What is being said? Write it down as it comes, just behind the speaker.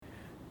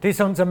弟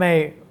兄姊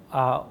妹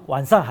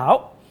晚上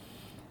好。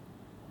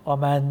我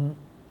们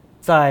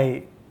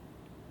在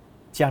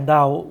讲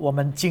到我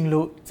们进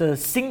入这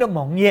新的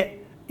盟约，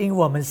因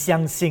为我们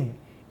相信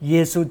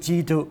耶稣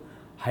基督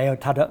还有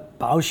他的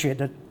宝血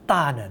的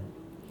大能，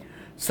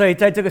所以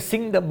在这个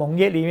新的盟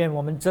约里面，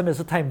我们真的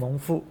是太蒙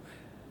福。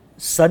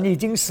神已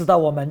经使到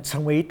我们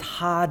成为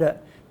他的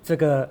这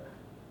个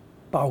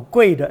宝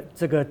贵的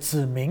这个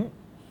子民，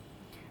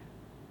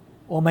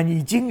我们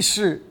已经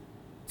是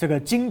这个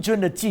君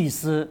尊的祭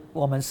司，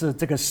我们是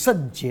这个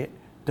圣洁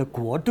的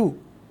国度，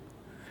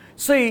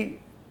所以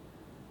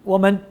我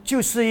们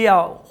就是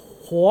要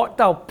活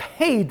到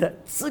配的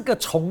这个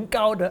崇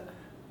高的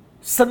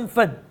身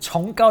份，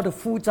崇高的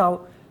呼召，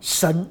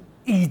神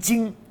已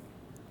经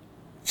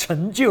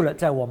成就了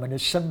在我们的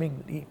生命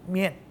里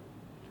面。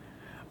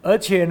而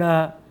且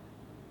呢，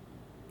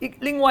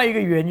另外一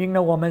个原因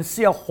呢，我们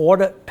是要活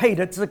的配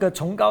的这个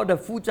崇高的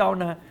呼召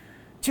呢，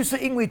就是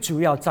因为主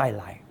要再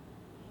来，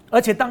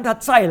而且当他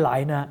再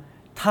来呢，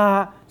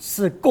他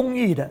是公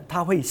义的，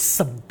他会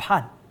审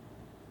判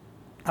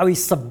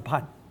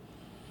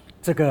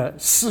这个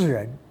世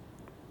人。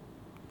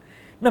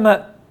那么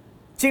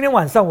今天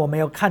晚上我们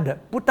要看的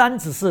不单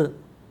只是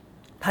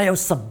他要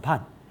审判，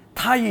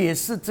他也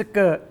是这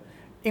个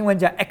英文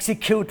讲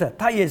executor，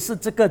 他也是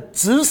这个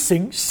执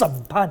行审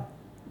判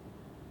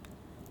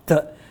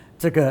的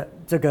这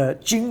个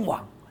君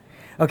王。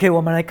 OK，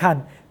 我们来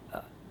看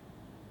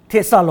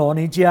帖撒罗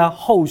尼迦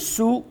后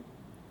书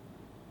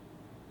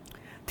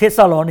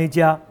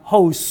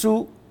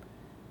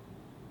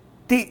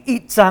第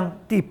1章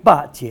第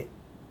8节，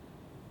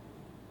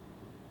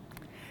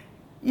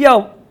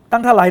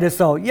当他来的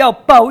时候，要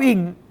报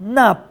应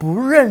那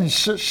不认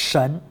识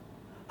神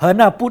和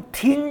那不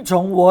听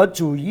从我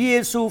主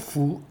耶稣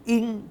福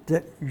音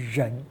的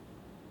人。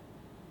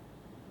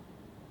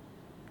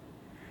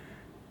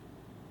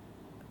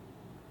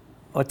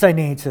我再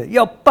念一次，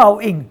要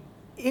报应，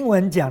英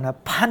文讲的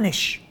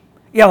punish，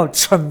 要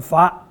惩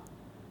罚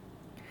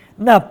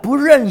那不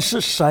认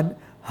识神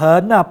和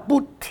那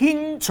不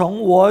听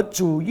从我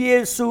主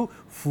耶稣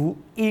福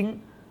音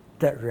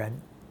的人。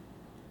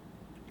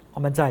我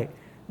们再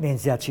念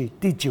下去，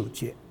第9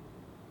节，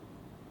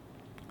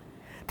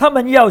他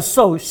们要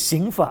受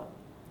刑罚，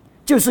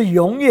就是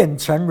永远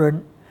沉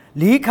沦，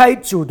离开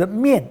主的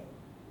面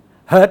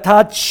和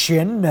他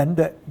全能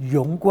的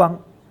荣光。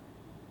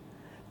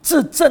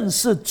这正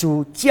是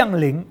主降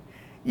临，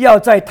要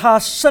在他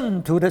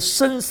圣徒的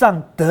身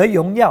上得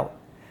荣耀，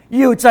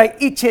又在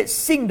一切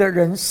信的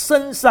人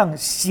身上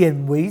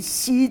显为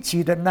稀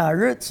奇的那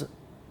日子。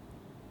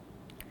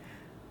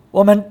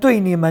我们对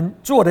你们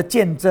做的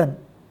见证，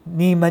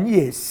你们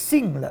也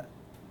信了。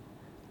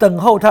等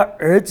候他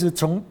儿子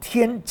从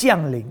天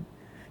降临，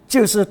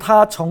就是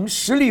他从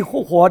死里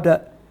复活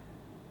的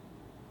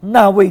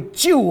那位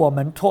救我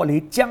们脱离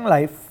将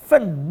来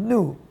愤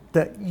怒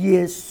的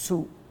耶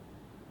稣。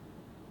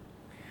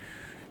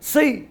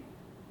所以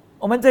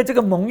我们在这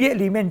个盟约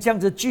里面这样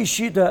子继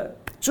续的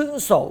遵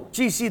守，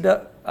继续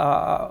的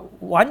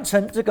完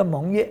成这个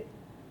盟约，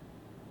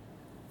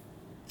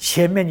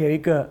前面有一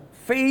个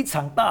非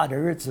常大的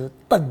日子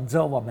等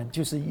着我们，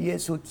就是耶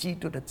稣基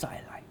督的再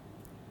来。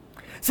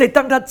所以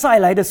当他再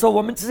来的时候，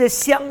我们直接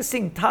相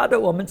信他的，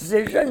我们直接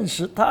认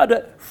识他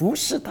的，服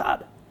侍他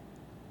的，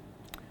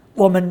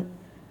我们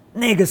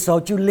那个时候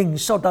就领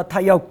受到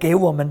他要给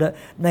我们的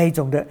那一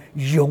种的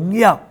荣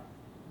耀，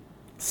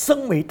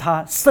身为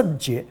他圣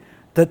洁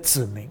的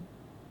子民。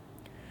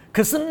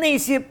可是那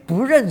些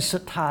不认识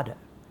他的，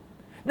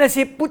那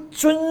些不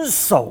遵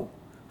守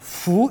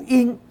福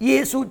音，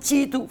耶稣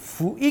基督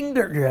福音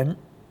的人，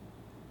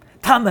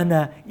他们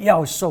呢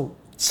要受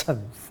惩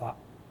罚。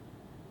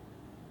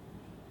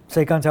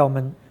所以刚才我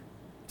们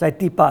在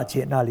第8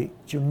节那里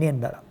就念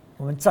的了，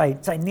我们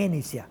再念一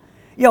下，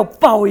要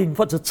报应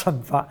或者惩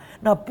罚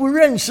那不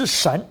认识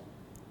神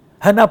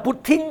和那不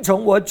听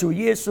从我主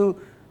耶稣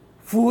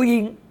福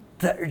音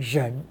的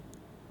人。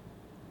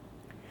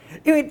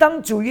因为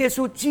当主耶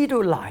稣基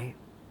督来，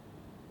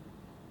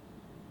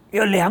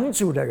有2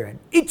组的人，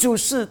一组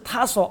是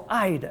他所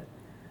爱的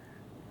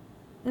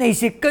那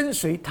些跟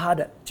随他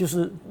的，就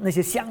是那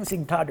些相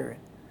信他的人，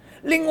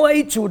另外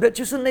一组的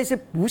就是那些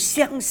不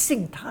相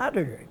信他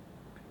的人。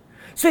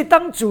所以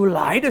当主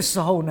来的时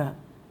候呢，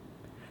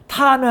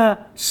他呢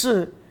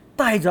是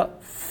带着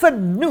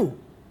愤怒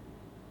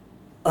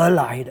而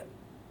来的，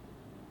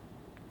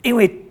因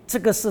为这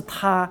个是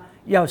他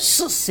要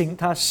施行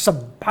他审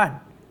判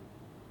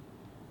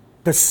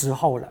的时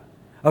候了。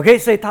 OK，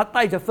 所以他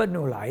带着愤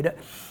怒来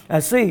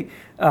的。所以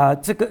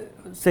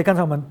刚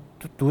才我们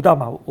读到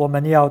嘛，我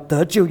们要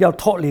得救，要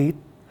脱离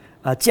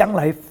将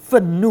来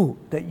愤怒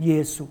的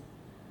耶稣。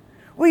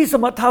为什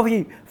么他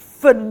会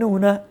愤怒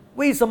呢？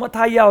为什么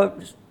他要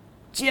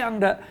这样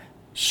的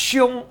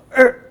凶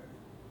恶，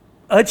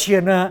而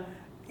且呢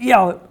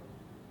要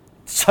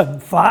惩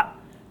罚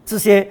这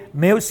些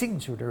没有信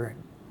主的人？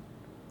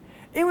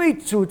因为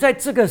主在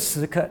这个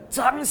时刻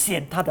彰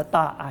显他的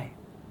大爱，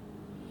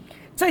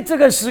在这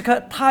个时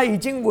刻他已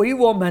经为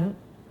我们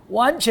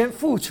完全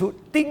付出，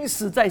钉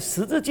死在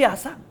十字架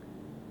上，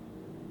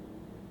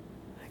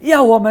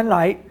要我们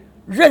来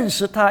认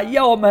识他，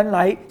要我们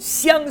来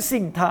相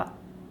信他。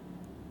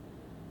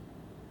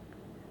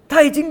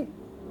他已经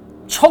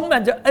充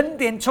满着恩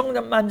典，充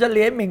满着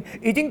怜悯，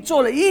已经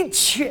做了一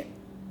切，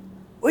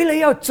为了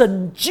要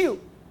拯救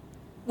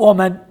我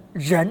们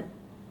人，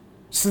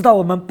使到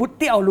我们不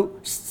掉入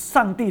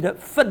上帝的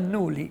愤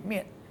怒里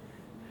面。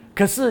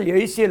可是有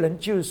一些人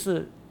就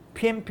是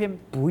偏偏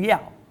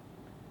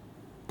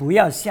不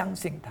要相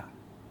信他，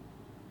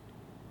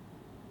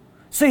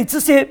所以这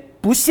些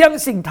不相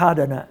信他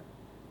的呢，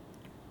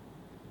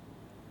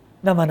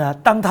那么呢，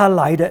当他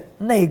来的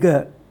那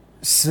个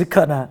时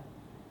刻呢，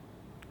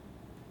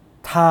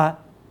他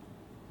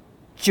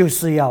就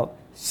是要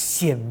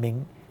显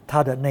明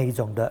他的那一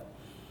种的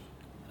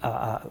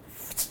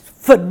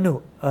愤怒，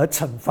而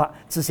惩罚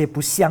这些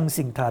不相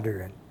信他的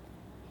人。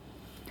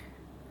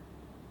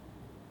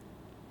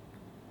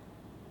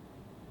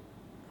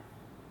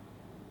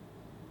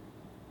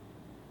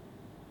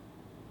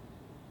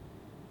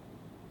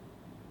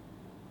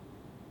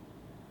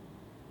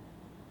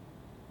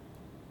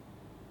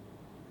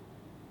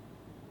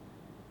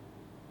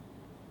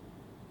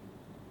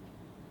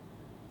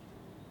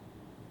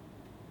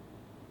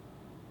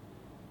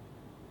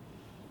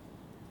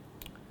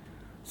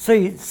所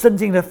以圣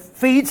经呢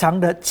非常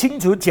的清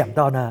楚讲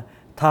到呢，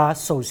他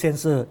首先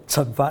是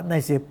惩罚那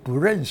些不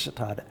认识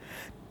他的，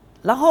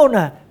然后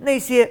呢那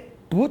些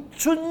不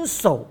遵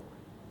守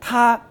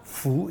他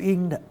福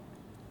音的，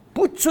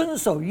不遵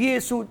守耶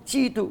稣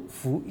基督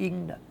福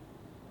音的。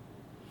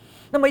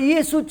那么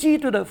耶稣基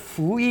督的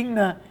福音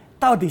呢，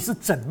到底是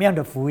怎么样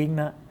的福音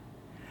呢？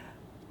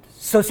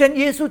首先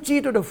耶稣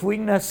基督的福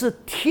音呢，是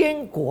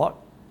天国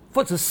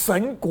或者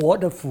神国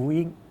的福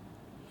音。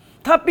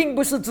他并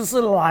不是只是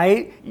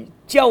来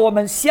叫我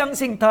们相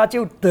信他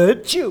就得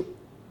救，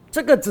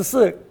这个只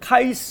是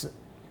开始，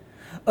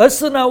而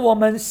是呢，我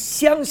们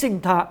相信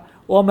他，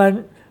我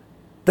们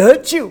得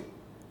救，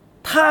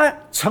他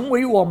成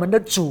为我们的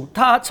主，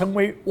他成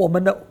为我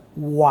们的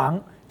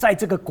王，在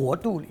这个国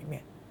度里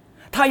面，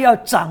他要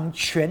掌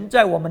权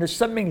在我们的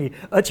生命里，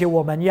而且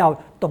我们要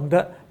懂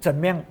得怎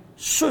么样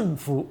顺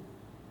服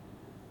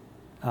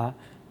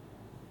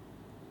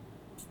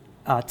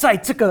在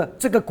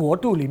这个国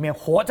度里面，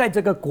活在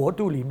这个国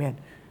度里面，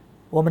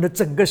我们的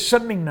整个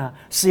生命呢，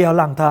是要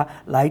让他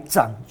来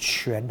掌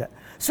权的。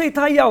所以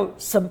他要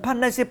审判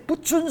那些不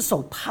遵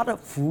守他的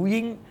福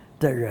音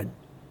的人。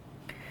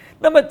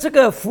那么这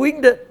个福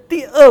音的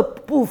第二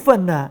部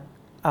分呢，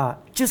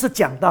就是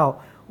讲到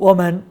我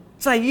们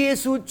在耶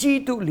稣基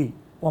督里，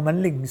我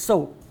们领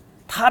受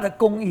他的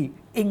公义，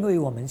因为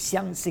我们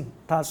相信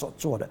他所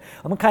做的。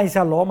我们看一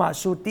下罗马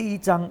书第1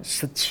章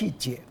17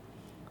节，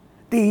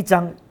第1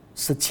章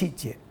17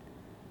节，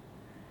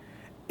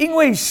因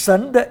为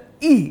神的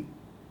义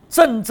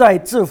正在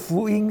这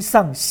福音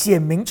上显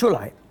明出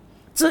来，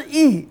这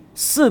义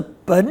是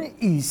本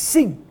以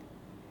信，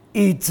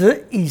以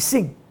直以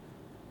信，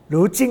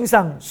如经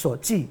上所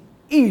记，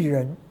义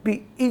人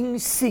必因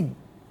信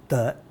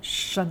得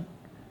生。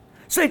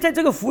所以在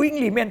这个福音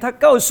里面，他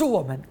告诉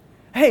我们，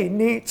嘿，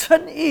你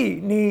称义，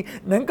你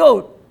能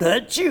够得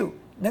救，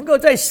能够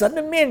在神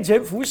的面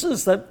前服侍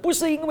神，不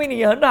是因为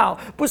你很好，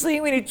不是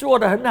因为你做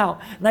得很好，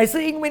乃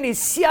是因为你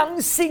相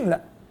信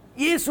了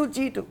耶稣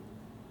基督，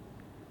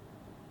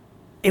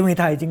因为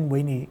他已经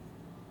为你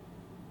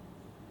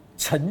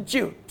成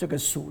就这个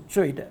赎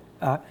罪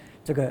的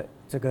这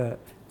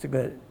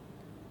个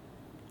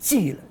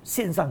祭了，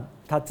献上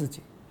他自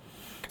己。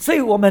所以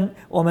我们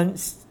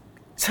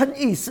称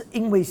义是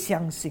因为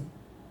相信，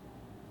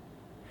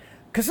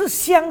可是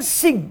相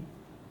信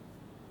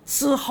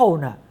之后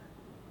呢，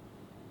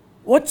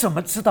我怎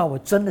么知道我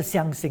真的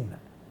相信了？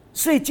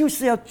所以就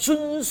是要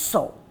遵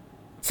守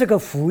这个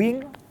福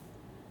音。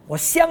我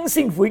相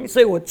信福音，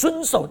所以我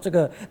遵守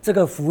这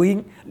个福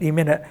音里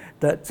面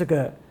的这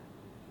个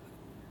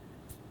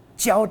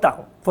教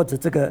导或者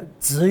这个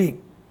指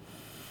引。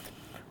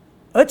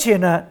而且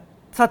呢，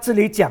他这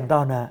里讲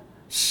到呢，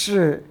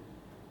是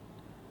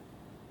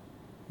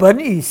本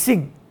以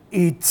信，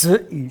以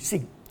直以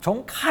信，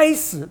从开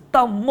始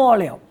到末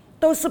了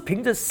都是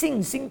凭着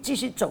信心继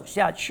续走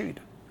下去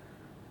的。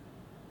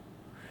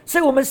所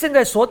以我们现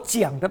在所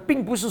讲的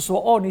并不是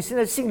说，你现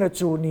在信了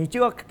主，你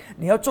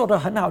要做得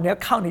很好，你要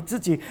靠你自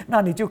己，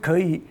那你就可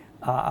以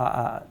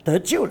得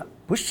救了。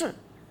不是，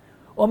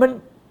我们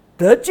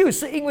得救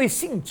是因为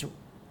信主。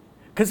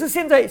可是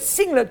现在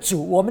信了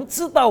主，我们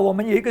知道我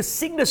们有一个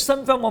新的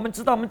身份，我们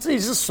知道我们自己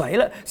是谁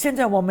了。现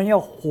在我们要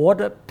活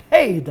得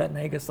配的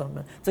那个身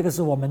份，这个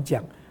是我们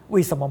讲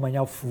为什么我们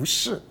要服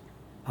侍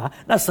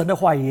那神的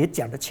话也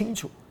讲得清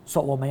楚，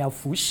说我们要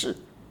服侍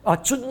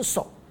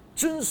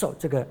遵守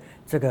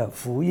这个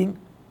福音。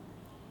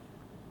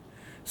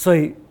所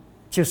以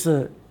就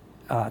是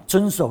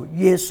遵守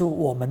耶稣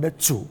我们的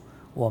主，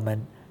我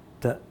们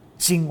的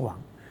君王。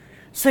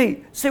所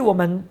以我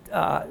们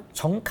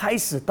从开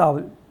始到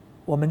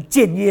我们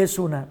见耶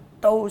稣呢，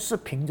都是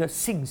凭着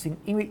信心，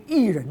因为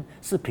义人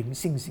是凭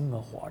信心而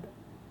活的。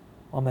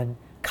我们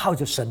靠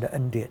着神的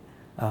恩典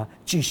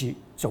继续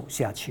走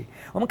下去。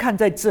我们看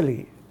在这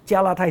里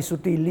加拉太书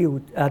第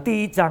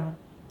一章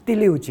第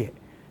6节，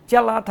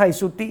加拉太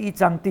书第1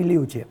章第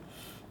6节，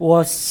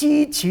我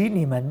希奇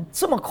你们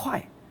这么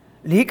快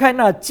离开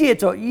那借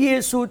着耶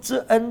稣之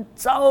恩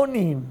召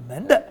你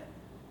们的，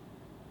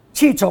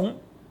去从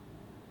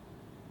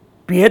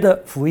别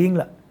的福音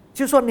了。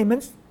就说你们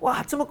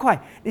哇这么快，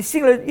你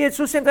信了耶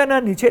稣，现在呢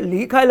你却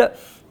离开了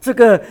这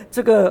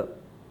个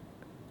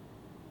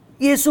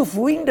耶稣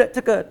福音的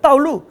这个道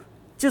路，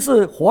就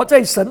是活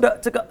在神的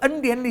这个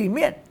恩典里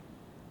面。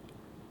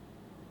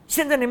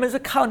现在你们是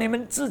靠你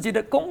们自己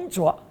的工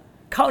作，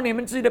靠你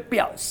们自己的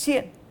表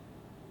现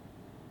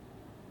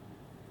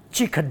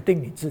去肯定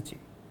你自己。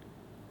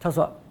他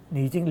说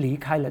你已经离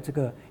开了这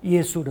个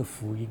耶稣的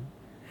福音。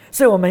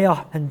所以我们要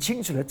很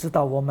清楚的知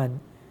道，我们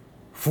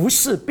服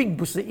事并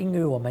不是因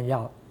为我们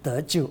要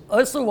得救，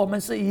而是我们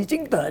是已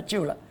经得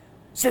救了。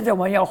现在我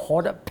们要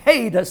活得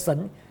配得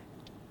神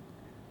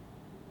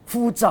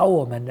呼召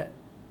我们的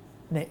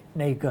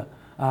那个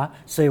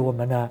所以我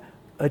们呢，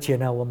而且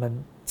呢，我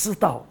们知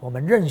道，我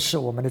们认识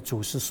我们的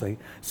主是谁，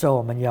所以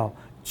我们要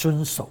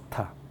遵守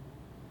他。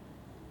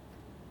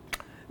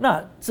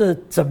那这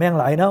怎么样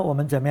来呢？我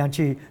们怎么样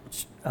去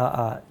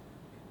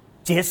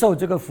接受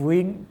这个福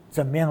音？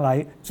怎么样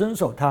来遵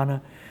守它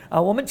呢？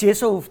我们接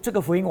受这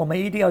个福音，我们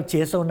一定要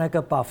接受那个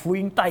把福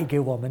音带给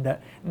我们的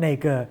那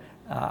个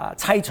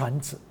差传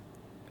者。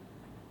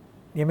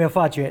你有没有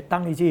发觉，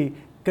当你去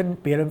跟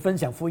别人分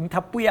享福音，他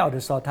不要的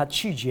时候，他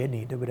拒绝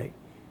你，对不对？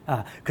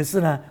可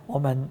是呢，我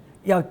们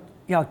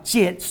要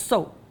接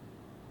受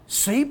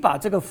谁把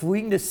这个福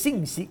音的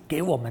信息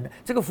给我们的。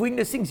这个福音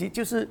的信息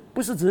就是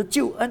不是只是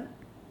救恩，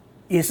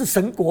也是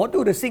神国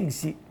度的信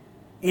息，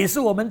也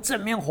是我们怎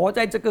么样活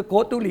在这个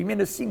国度里面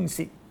的信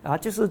息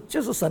就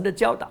是神的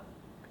教导。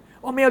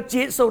我们要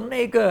接受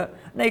那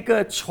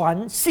个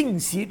传信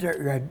息的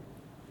人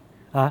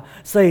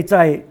所以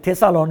在帖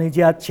撒罗尼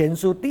迦前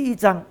书第1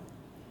章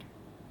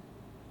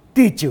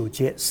第9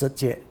节10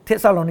节，帖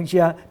撒罗尼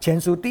迦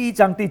前书第1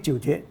章第9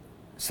节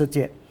10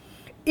节，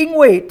因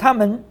为他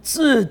们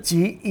自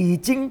己已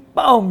经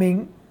报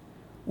明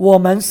我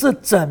们是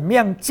怎么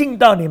样进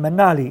到你们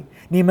那里，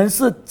你们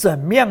是怎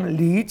么样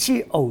离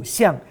弃偶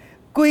像，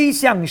归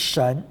向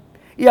神，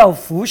要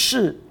服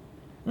侍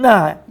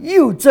那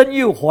又真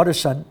又活的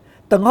神，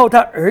等候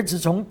他儿子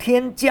从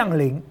天降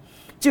临，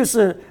就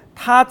是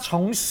他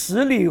从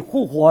死里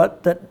复活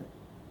的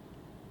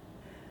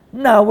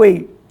那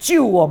位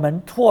救我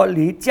们脱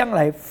离将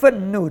来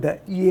愤怒的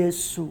耶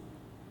稣。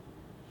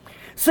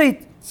所以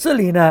这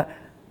里呢，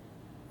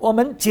我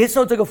们接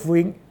受这个福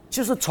音，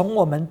就是从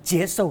我们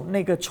接受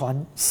那个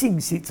传信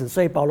息者。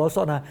所以保罗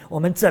说呢，我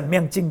们怎么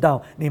样进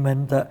到你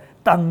们的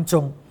当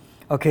中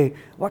 ？OK，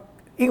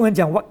 英文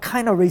讲 What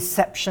kind of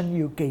reception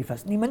you gave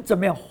us？ 你们怎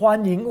么样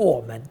欢迎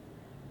我们？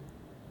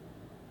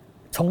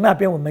从那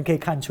边我们可以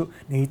看出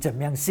你怎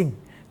么样信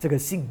这个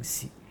信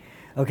息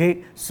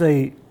 ，OK？ 所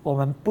以我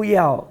们不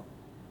要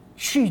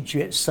拒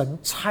绝神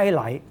差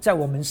来在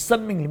我们生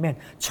命里面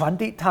传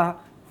递他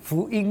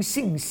福音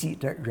信息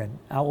的人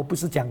我不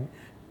是讲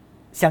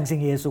相信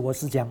耶稣，我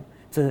是讲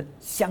这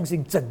相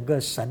信整个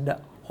神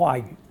的话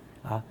语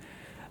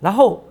然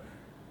后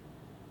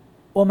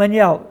我们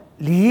要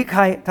离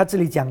开，他这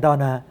里讲到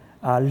呢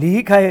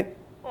离开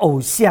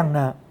偶像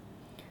呢，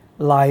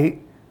来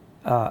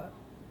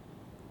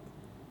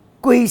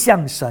归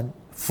向神，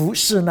服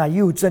侍那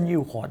又真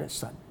又活的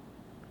神。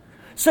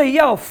所以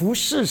要服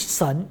侍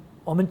神，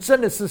我们真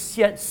的是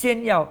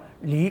先要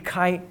离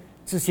开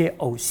这些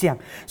偶像。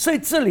所以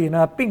这里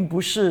呢，并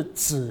不是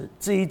指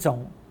这一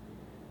种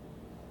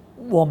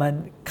我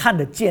们看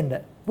得见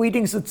的，不一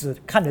定是指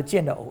看得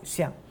见的偶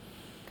像。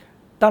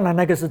当然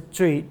那个是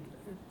最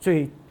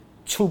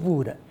初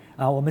步的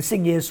我们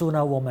信耶稣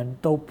呢，我们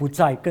都不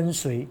再跟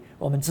随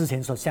我们之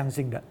前所相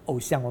信的偶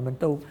像，我们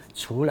都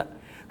除了。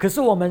可是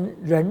我们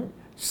人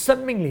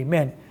生命里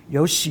面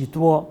有许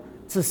多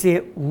这些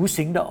无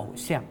形的偶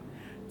像，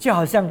就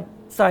好像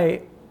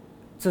在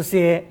这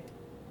些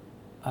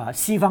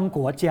西方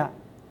国家，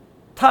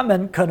他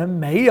们可能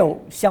没有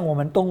像我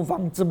们东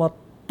方这么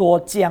多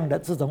这样的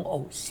这种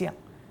偶像，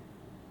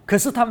可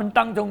是他们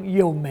当中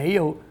有没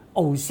有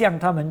偶像，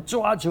他们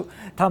抓住，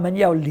他们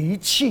要离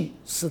弃，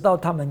使到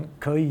他们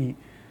可以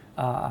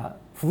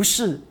服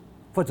侍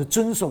或者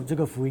遵守这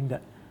个福音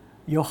的，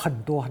有很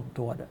多很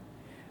多的。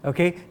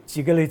OK，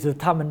 举个例子，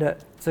他们的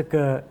这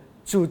个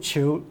足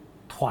球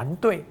团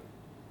队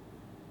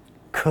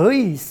可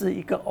以是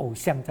一个偶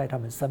像，在他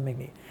们生命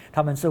里，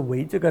他们是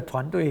为这个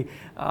团队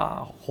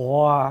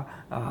活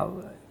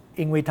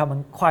因为他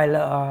们快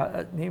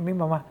乐你明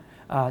白吗？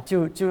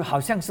就好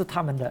像是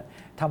他们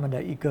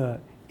的一个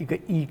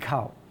依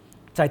靠，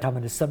在他们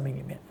的生命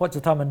里面，或者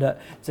他们的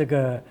这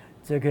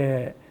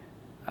个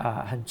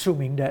很出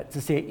名的这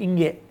些音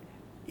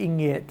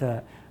乐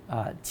的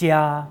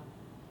家。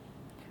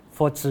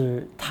或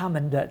者他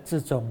们的这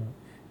种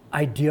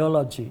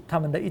ideology， 他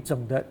们的一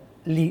种的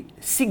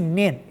信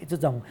念，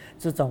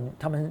这种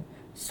他们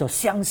所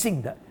相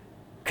信的，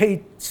可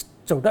以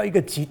走到一个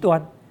极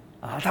端，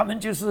他们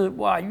就是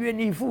愿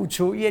意付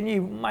出，愿意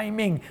卖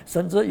命，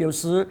甚至有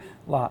时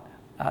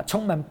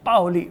充满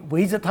暴力，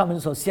围着他们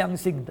所相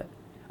信的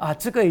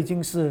这个已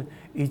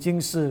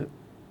经是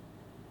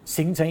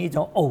形成一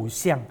种偶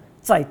像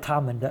在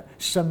他们的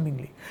生命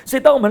里。所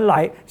以当我们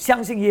来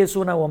相信耶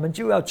稣呢，我们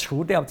就要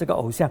除掉这个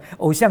偶像。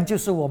偶像就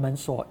是我们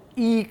所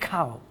依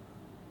靠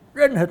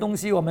任何东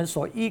西，我们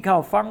所依靠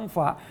方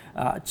法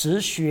哲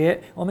学，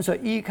我们所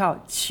依靠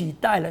取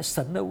代了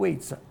神的位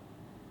置，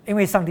因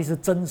为上帝是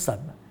真神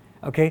嘛。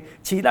OK，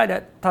 取代了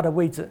他的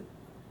位置，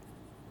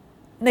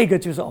那个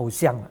就是偶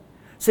像了。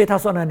所以他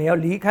说呢，你要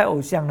离开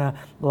偶像呢，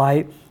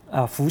来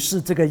服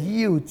侍这个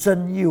又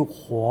真又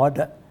活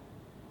的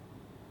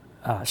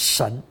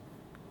神，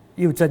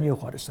又真又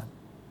活的神。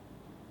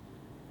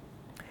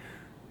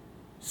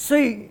所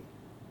以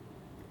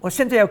我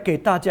现在要给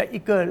大家一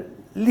个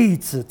例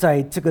子，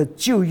在这个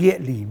旧约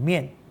里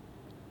面，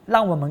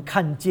让我们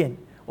看见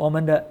我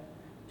们的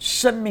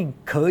生命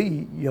可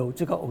以有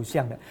这个偶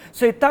像的。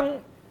所以当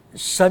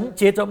神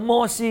借着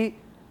摩西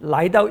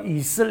来到以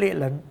色列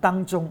人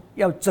当中，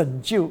要拯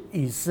救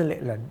以色列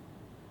人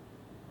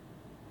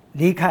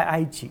离开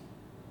埃及，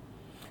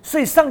所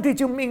以上帝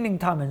就命令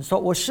他们说，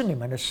我是你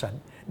们的神，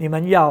你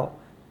们要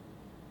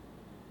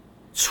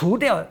除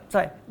掉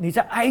你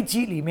在埃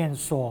及里面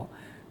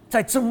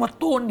在这么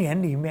多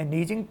年里面，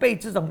你已经被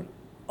这种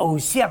偶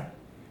像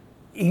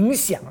影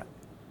响了，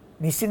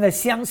你现在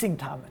相信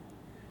他们，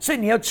所以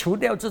你要除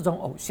掉这种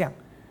偶像。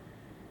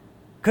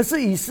可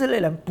是以色列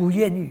人不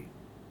愿意，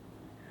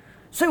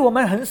所以我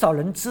们很少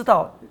人知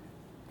道，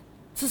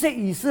这些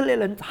以色列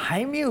人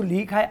还没有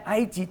离开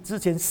埃及之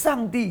前，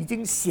上帝已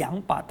经想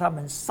把他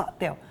们杀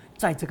掉。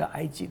在这个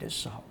埃及的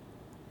时候，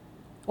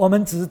我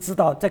们只是知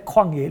道在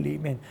旷野里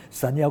面，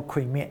神要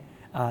毁灭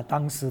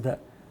当时的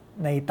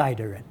那一代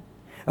的人。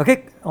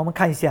OK， 我们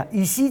看一下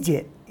以西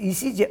结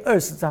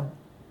20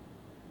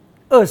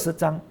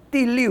章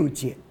第6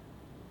节，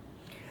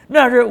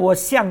那日我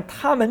向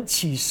他们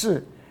起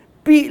誓，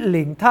必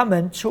领他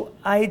们出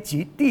埃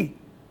及地，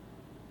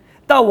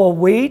到我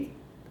为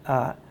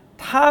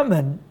他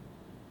们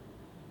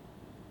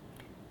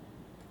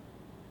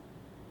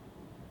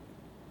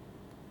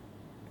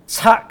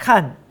察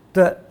看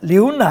的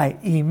流奶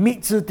与蜜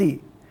之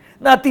地，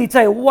那地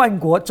在万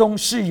国中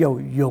是有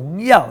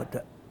荣耀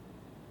的。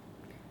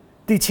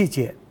第7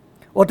节，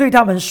我对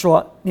他们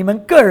说，你们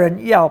个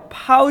人要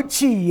抛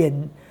弃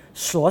眼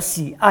所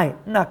喜爱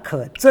那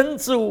可憎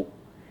之物，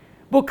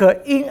不可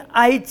因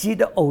埃及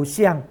的偶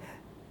像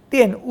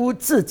玷污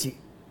自己。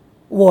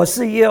我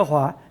是耶和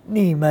华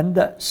你们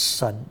的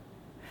神。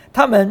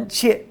他们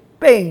却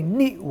悖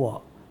逆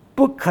我，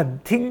不肯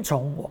听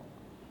从我，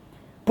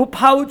不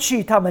抛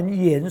弃他们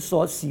眼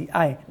所喜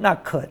爱那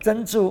可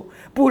憎之物，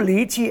不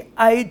离弃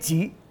埃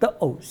及的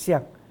偶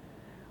像。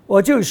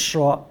我就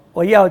说，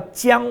我要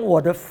将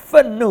我的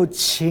愤怒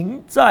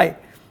倾在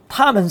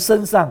他们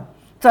身上，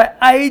在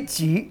埃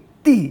及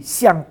地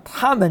向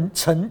他们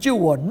成就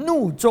我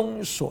怒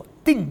中所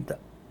定的。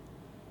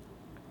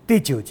第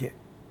9节，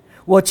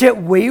我却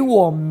为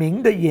我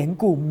名的缘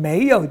故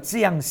没有这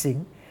样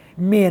行，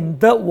免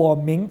得我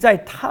名在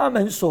他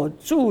们所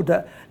住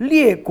的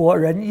列国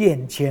人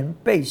眼前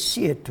被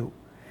亵渎。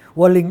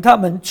我领他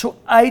们出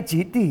埃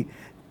及地，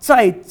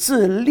在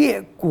这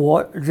列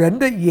国人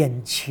的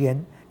眼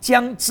前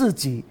将自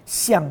己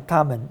向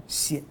他们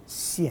显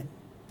现。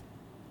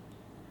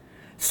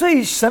所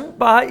以神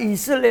把以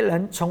色列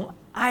人从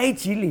埃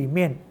及里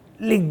面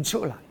领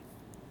出来，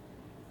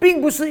并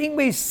不是因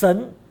为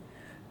神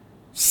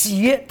喜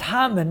悦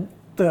他们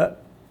的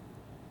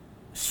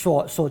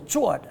所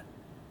做的，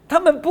他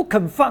们不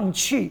肯放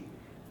弃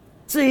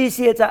这一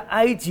些在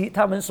埃及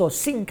他们所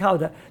信靠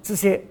的这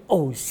些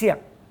偶像，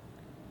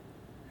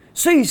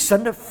所以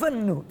神的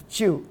愤怒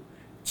就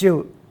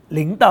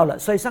临到了。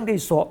所以上帝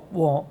说，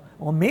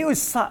我没有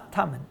杀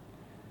他们，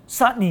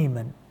杀你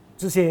们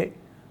这些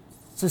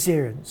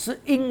人，是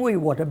因为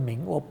我的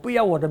名，我不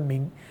要我的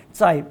名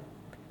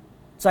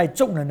在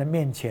众人的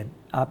面前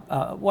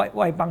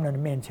外邦人的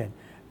面前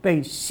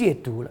被亵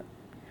渎了。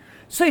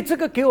所以这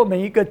个给我们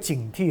一个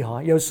警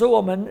惕有时候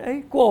我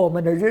们过我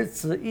们的日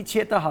子，一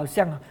切都好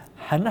像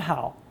很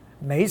好，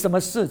没什么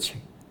事情，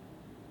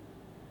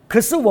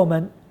可是我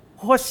们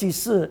或许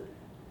是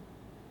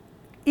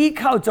依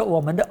靠着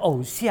我们的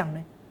偶像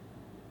呢，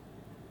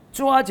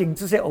抓紧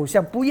这些偶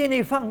像，不愿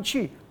意放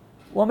弃。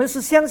我们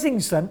是相信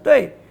神，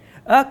对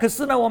可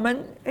是呢，我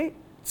们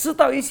知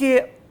道一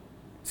些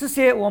这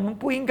些我们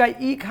不应该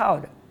依靠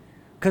的，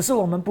可是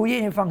我们不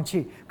愿意放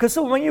弃。可是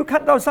我们又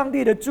看到上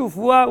帝的祝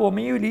福我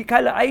们又离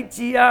开了埃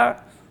及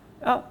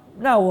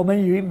那我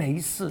们以为没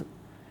事，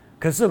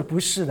可是不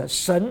是的。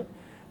神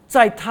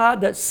在他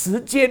的时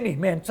间里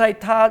面，在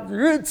他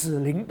日子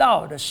临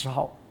到的时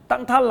候，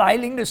当他来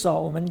临的时候，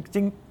我们已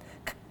经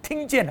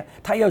听见了，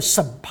他要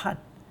审判，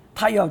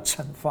他要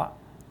惩罚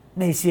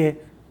那些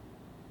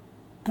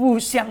不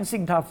相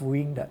信他福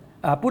音的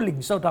不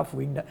领受他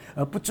福音的，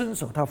而不遵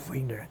守他福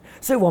音的人。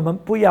所以我们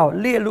不要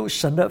列入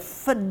神的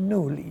愤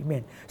怒里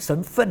面。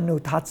神愤怒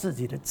他自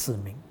己的子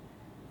民，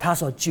他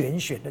所拣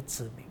选的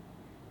子民。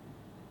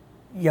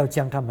要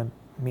将他们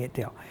灭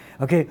掉。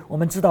OK， 我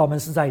们知道我们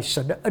是在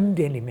神的恩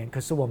典里面，可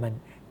是我们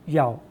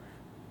要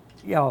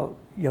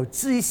有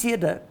这些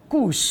的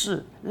故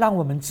事，让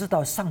我们知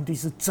道上帝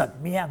是怎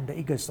么样的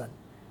一个神。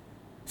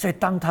所以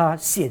当他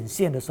显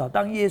现的时候，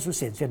当耶稣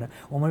显现了，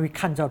我们会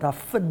看到他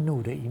愤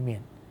怒的一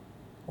面，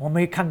我们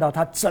会看到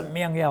他怎么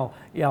样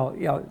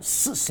要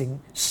施行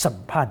审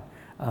判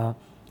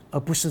而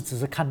不是只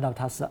是看到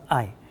他是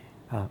爱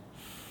啊。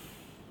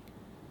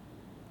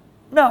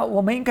那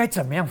我们应该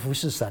怎么样服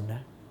侍神呢？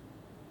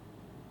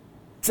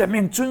怎么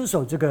样遵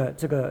守这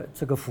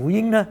个福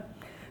音呢？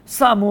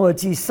撒母耳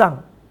记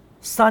上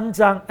第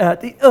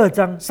2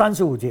章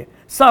35节，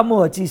撒母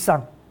耳记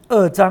上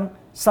2章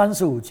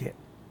35节，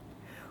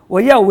我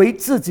要为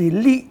自己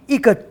立一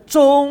个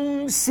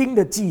忠心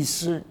的祭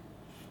司，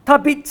他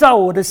必照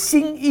我的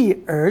心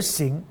意而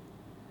行。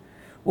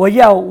我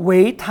要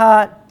为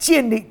他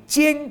建立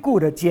坚固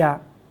的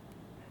家，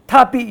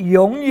他必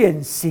永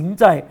远行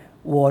在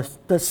我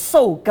的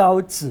受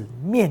膏子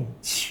面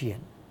前。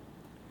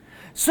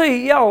所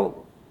以要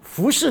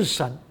服侍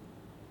神，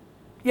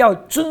要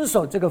遵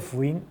守这个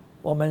福音，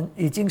我们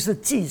已经是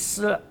祭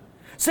司了。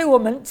所以我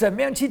们怎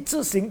么样去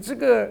执行这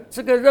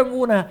个任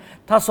务呢？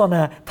他说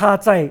呢，他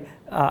在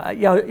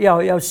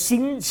要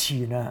兴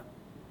起呢，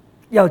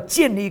要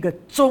建立一个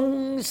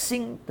忠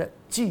心的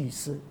祭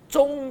司。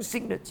忠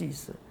心的祭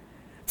司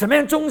怎么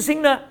样忠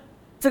心呢？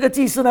这个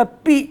祭司呢，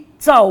必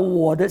照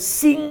我的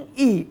心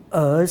意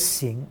而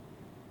行，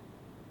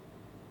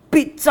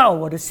必照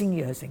我的心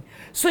意而行。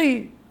所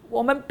以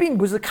我们并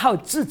不是靠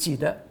自己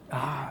的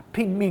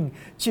拼命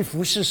去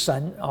服侍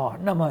神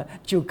那么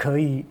就可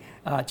以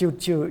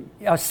就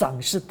要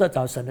赏识得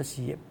着神的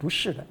喜悦，不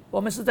是的，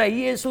我们是在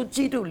耶稣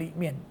基督里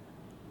面。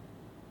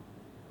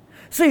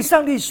所以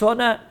上帝说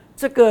呢，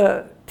这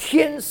个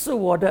天是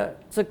我的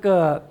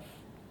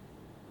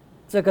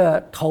这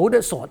个头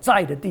的所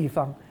在的地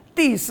方，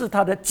地是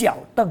他的脚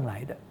凳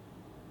来的。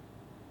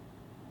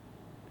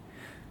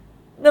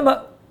那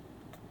么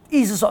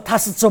意思说他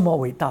是这么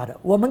伟大的，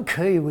我们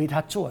可以为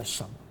他做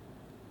什么？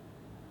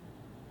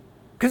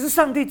可是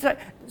上帝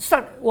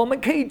我们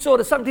可以做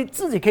的，上帝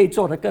自己可以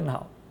做得更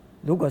好。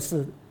如果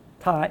是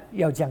他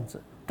要这样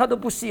子，他都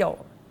不需要我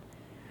们。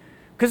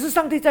可是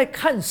上帝在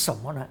看什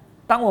么呢？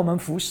当我们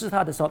服侍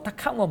他的时候，他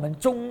看我们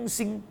忠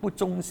心不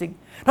忠心。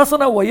他说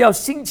呢，我要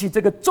兴起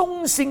这个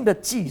忠心的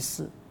祭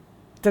司，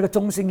这个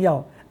忠心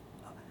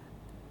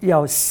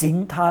要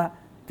行他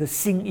的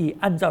心意，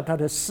按照他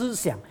的思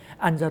想，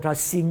按照他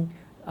心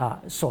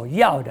所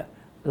要的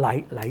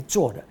来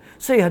做的。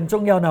所以很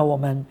重要呢，我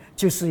们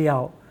就是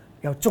要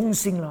忠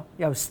心了，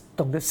要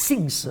懂得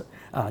信实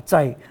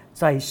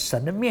在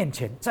神的面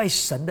前，在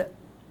神的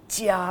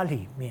家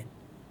里面，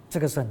这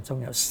个是很重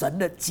要。神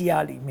的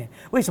家里面，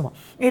为什么？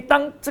因为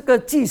当这个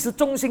祭司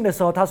忠心的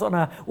时候，他说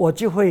呢，我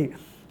就会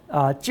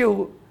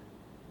就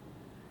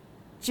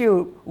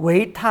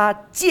为他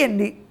建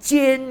立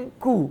坚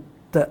固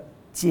的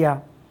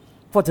家，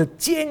或者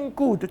坚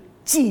固的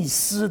祭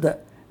司的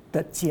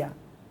家。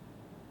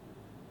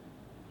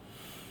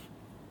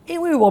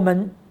因为我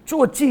们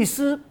做祭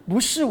司不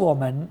是我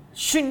们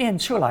训练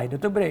出来的，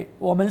对不对？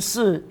我们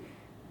是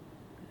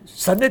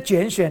神的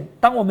拣选。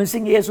当我们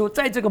信耶稣，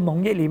在这个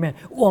盟约里面，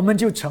我们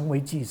就成为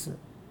祭司。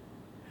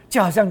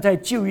就好像在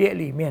旧约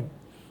里面，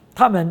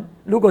他们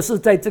如果是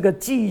在这个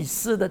祭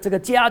司的这个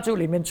家族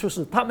里面出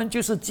世，他们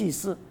就是祭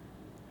司。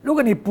如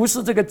果你不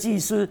是这个祭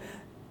司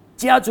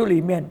家族里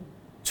面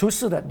出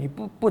世的，你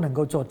不能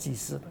够做祭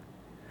司的。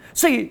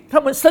所以他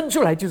们生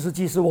出来就是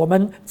祭司，我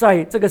们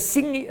在这个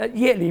新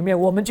约里面，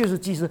我们就是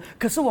祭司，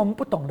可是我们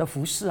不懂得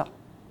服侍啊。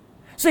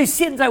所以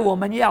现在我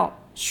们要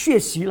学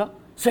习了，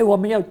所以我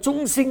们要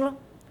忠心了。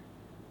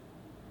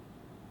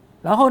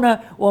然后呢，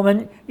我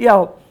们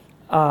要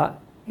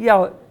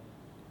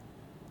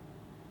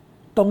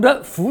懂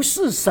得服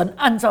侍神，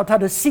按照他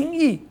的心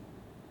意，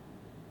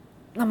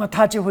那么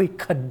他就会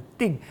肯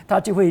定，他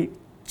就会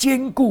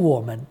兼顾我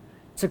们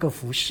这个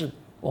服侍，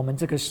我们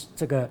这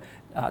个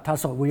他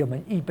所为我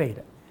们预备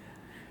的。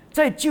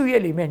在旧约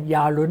里面，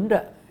亚伦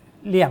的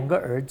2个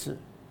儿子，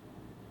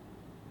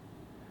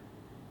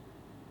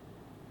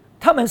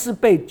他们是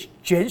被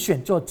拣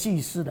选做祭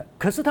司的，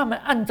可是他们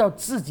按照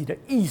自己的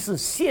意思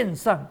献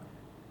上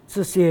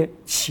这些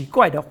奇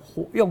怪的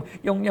火，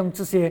用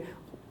这些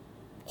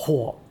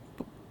火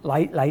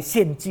来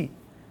献祭，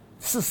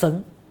是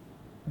神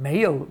没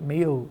有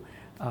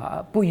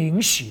不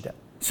允许的，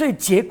所以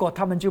结果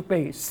他们就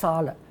被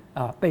杀了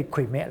被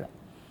毁灭了。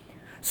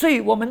所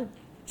以我们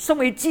身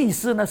为祭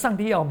司呢，上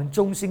帝要我们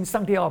忠心，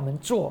上帝要我们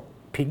做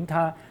凭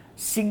他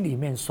心里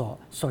面所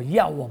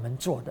要我们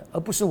做的，而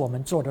不是我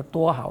们做的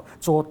多好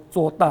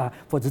做大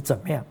或者怎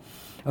么样。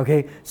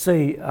 OK， 所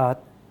以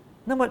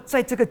那么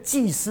在这个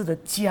祭司的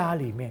家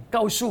里面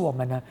告诉我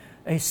们呢，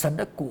神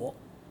的国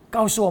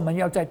告诉我们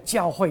要在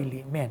教会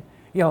里面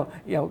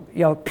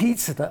要彼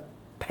此的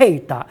配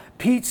搭，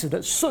彼此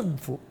的顺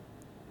服，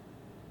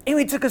因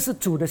为这个是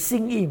主的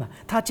心意嘛，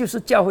他就是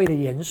教会的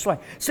元帅，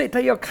所以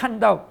他要看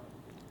到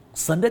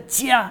神的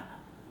家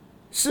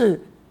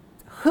是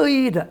合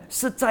一的，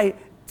是在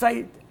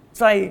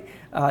在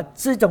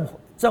这种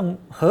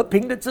和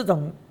平的这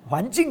种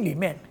环境里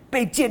面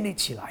被建立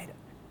起来的。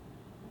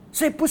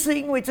所以不是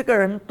因为这个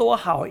人多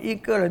好，一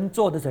个人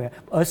做的怎么样，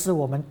而是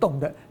我们懂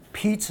得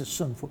彼此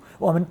顺服，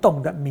我们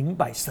懂得明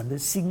白神的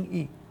心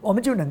意，我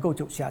们就能够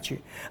走下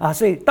去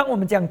所以当我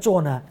们这样做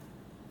呢，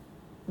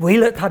为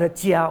了他的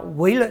家，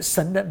为了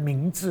神的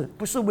名字，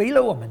不是为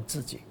了我们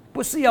自己，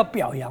不是要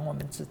表扬我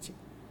们自己，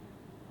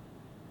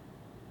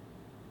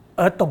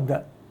而懂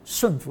得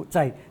顺服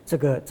在这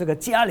个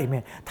家里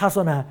面。他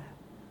说呢，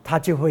他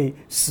就会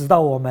使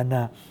到我们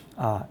呢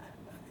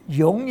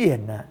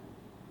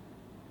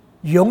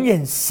永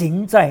远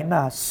行在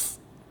那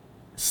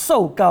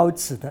受膏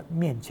者的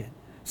面前，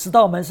使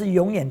到我们是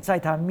永远在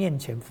他面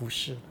前服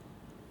侍的。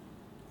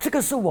这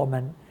个是我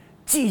们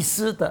祭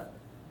司的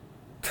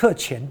特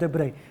权，对不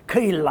对？可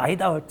以来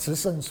到至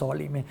圣所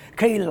里面，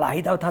可以来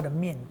到他的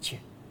面前。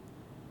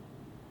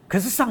可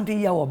是上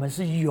帝要我们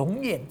是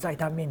永远在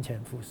他面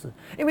前服侍，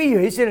因为有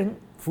一些人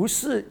服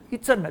侍一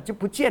阵了就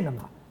不见了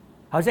嘛，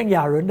好像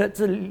亚伦的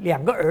这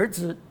2个儿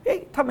子，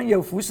他们有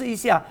服侍一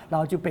下，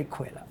然后就被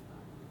毁了。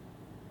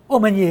我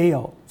们也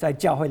有在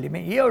教会里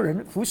面也有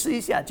人服侍一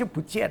下就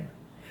不见了。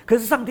可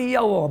是上帝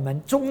要我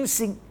们忠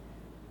心，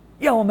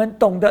要我们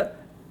懂得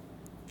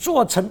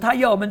做成他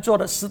要我们做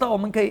的，使到我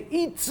们可以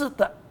一直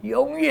的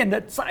永远的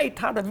在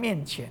他的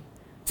面前。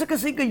这个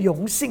是一个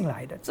荣幸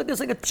来的，这个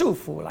是一个祝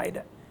福来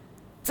的，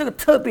这个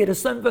特别的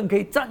身份可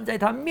以站在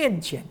他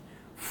面前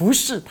服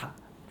侍他。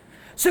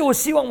所以我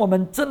希望我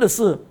们真的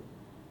是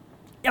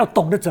要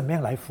懂得怎么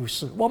样来服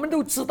侍。我们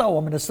都知道我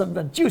们的身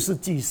份就是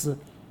祭司，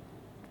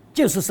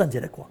就是圣洁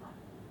的国。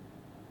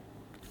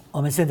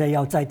我们现在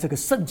要在这个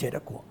圣洁的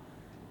国，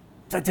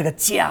在这个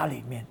家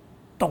里面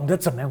懂得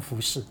怎么样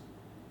服侍，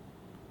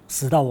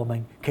使到我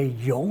们可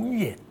以永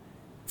远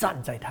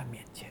站在他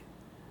面前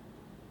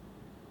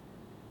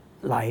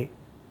来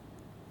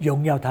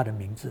荣耀他的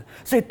名字。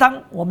所以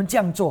当我们这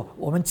样做，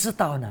我们知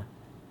道呢，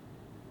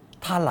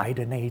他来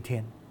的那一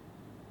天，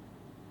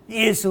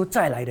耶稣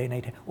再来的那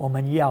一天，我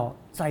们要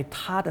在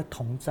他的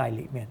同在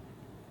里面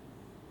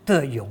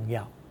得荣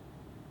耀。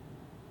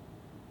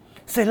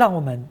所以让我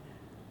们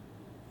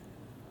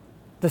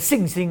的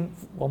信心，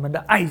我们的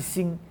爱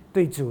心，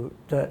对主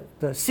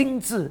的心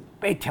志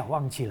被挑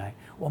旺起来，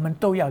我们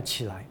都要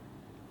起来，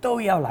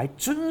都要来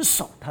遵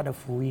守他的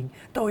福音，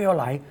都要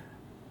来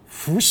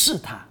服侍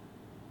他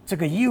这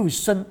个又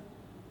生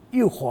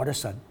又活的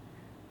神。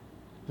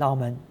让我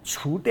们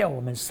除掉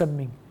我们生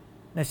命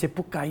那些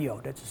不该有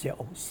的这些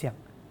偶像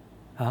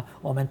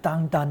我们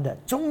单单的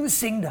忠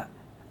心的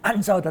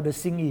按照他的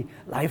心意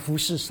来服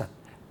侍神，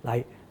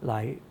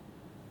来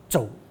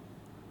走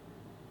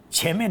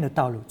前面的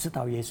道路，直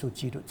到耶稣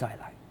基督再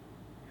来。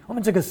我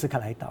们这个时刻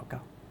来祷告。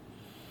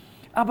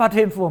阿爸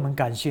天父，我们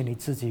感谢你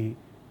自己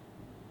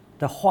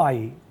的话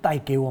语带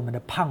给我们的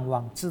盼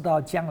望，知道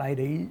将来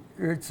的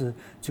日子，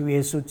主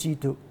耶稣基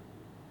督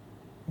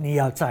你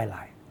要再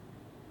来，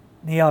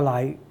你要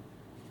来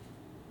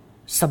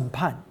审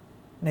判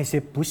那些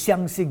不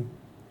相信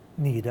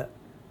你的，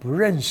不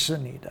认识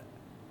你的，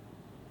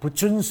不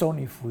遵守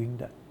你福音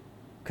的。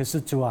可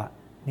是主啊，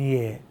你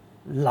也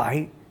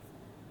来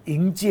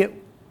迎接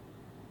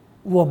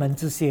我们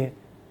这些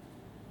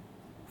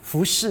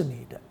服侍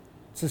你的，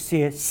这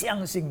些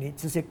相信你，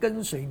这些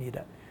跟随你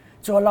的。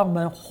主啊，让我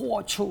们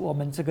活出我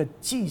们这个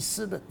祭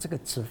司的这个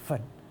职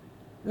分，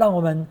让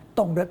我们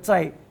懂得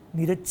在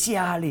你的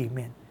家里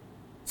面，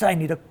在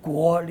你的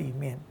国里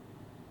面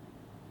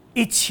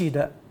一起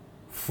的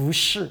服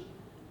侍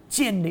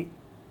建立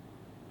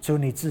主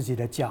你自己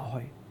的教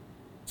会。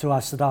主啊，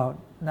直到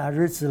那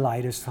日子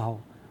来的时候，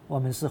我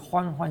们是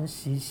欢欢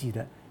喜喜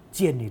的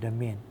见你的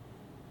面，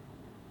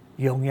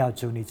荣耀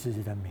主你自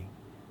己的名。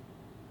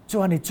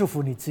主啊，你祝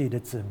福你自己的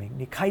子民，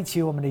你开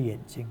启我们的眼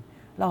睛，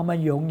让我们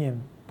永远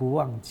不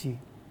忘记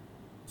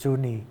主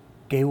你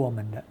给我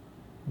们的，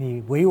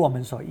你为我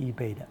们所预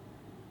备的。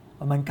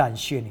我们感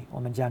谢你，我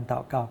们将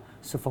祷告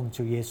是奉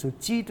主耶稣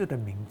基督的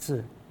名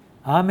字，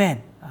阿们，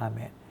阿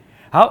们。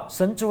好，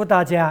神祝福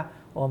大家，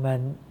我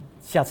们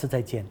下次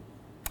再见，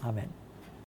阿们。